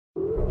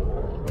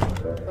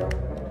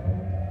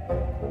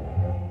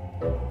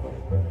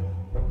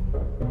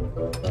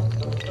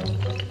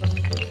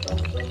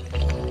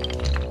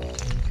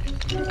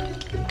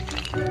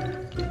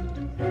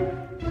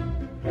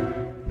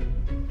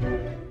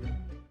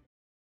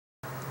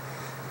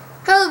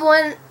Hello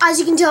everyone, as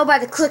you can tell by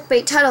the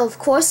clickbait title, of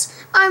course,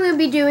 I'm going to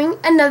be doing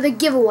another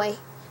giveaway.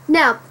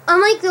 Now,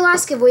 unlike the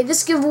last giveaway,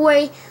 this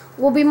giveaway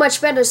will be much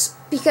better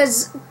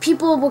because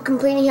people were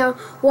complaining how,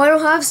 well, I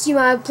don't have Steam,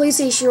 I have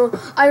PlayStation, or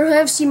I don't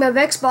have Steam, I have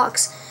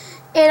Xbox.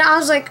 And I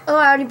was like, oh,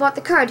 I already bought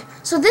the card.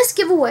 So this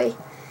giveaway,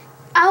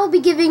 I will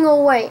be giving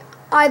away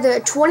either a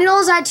 $20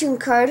 iTunes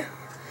card,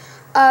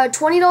 a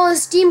 $20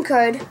 Steam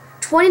card,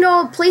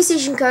 $20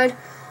 PlayStation card,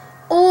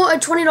 or a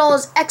 $20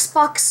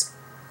 Xbox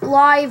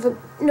Live,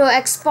 no,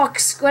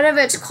 Xbox, whatever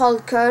it's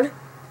called, code.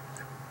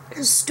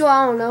 Still,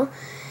 I don't know.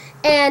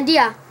 And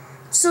yeah,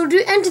 so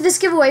to enter this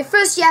giveaway,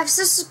 first you have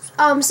to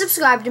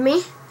subscribe to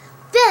me.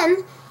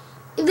 Then,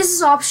 if this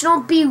is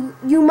optional,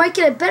 you might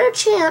get a better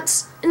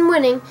chance in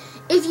winning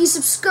if you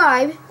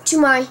subscribe to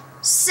my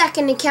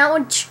second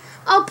account, which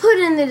I'll put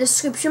in the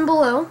description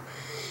below.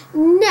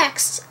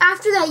 Next,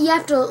 after that, you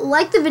have to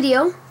like the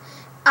video.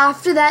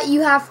 After that,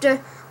 you have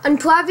to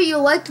unprivate your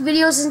liked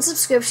videos and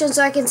subscriptions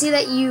so I can see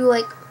that you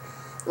liked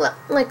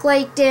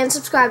and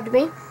subscribed to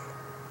me.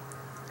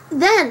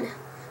 Then,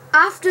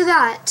 after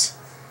that,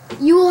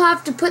 you will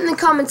have to put in the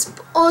comments,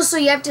 also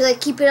you have to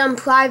keep it on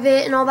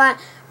private and all that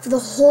for the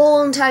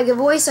whole entire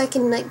giveaway so I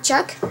can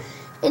check.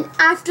 And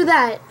after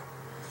that,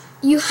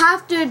 you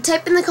have to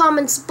type in the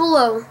comments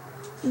below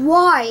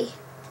why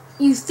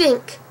you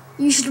think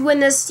you should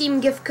win this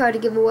Steam gift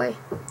card giveaway.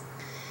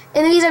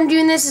 And the reason I'm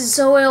doing this is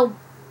so it'll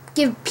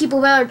give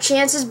people better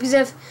chances, because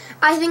if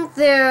I think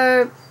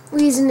their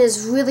reason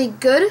is really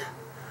good,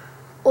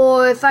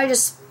 or if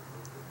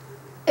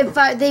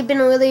they've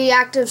been a really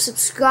active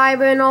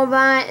subscriber and all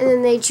that, and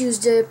then they choose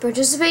to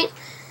participate,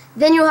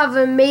 then you'll have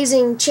an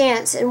amazing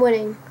chance in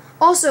winning.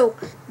 Also,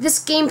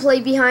 this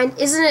gameplay behind,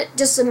 isn't it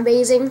just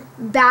amazing?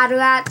 Bad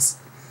Rats,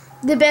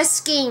 the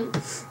best game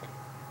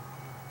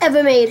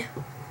ever made.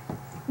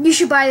 You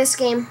should buy this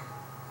game.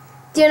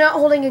 They're not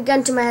holding a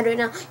gun to my head right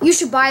now. You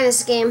should buy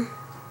this game.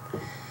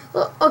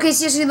 Well, okay,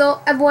 seriously though,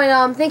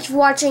 everyone, thank you for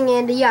watching,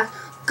 and yeah,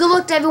 good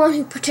luck to everyone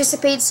who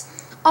participates.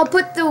 I'll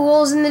put the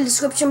rules in the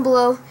description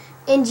below,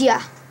 and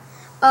yeah,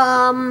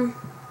 I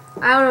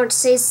don't know what to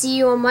say. See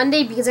you on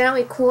Monday, because I don't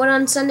record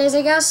on Sundays,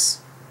 I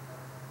guess.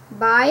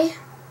 Bye.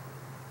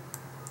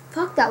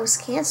 Fuck, that was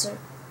cancer.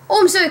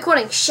 Oh, I'm still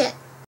recording. Shit.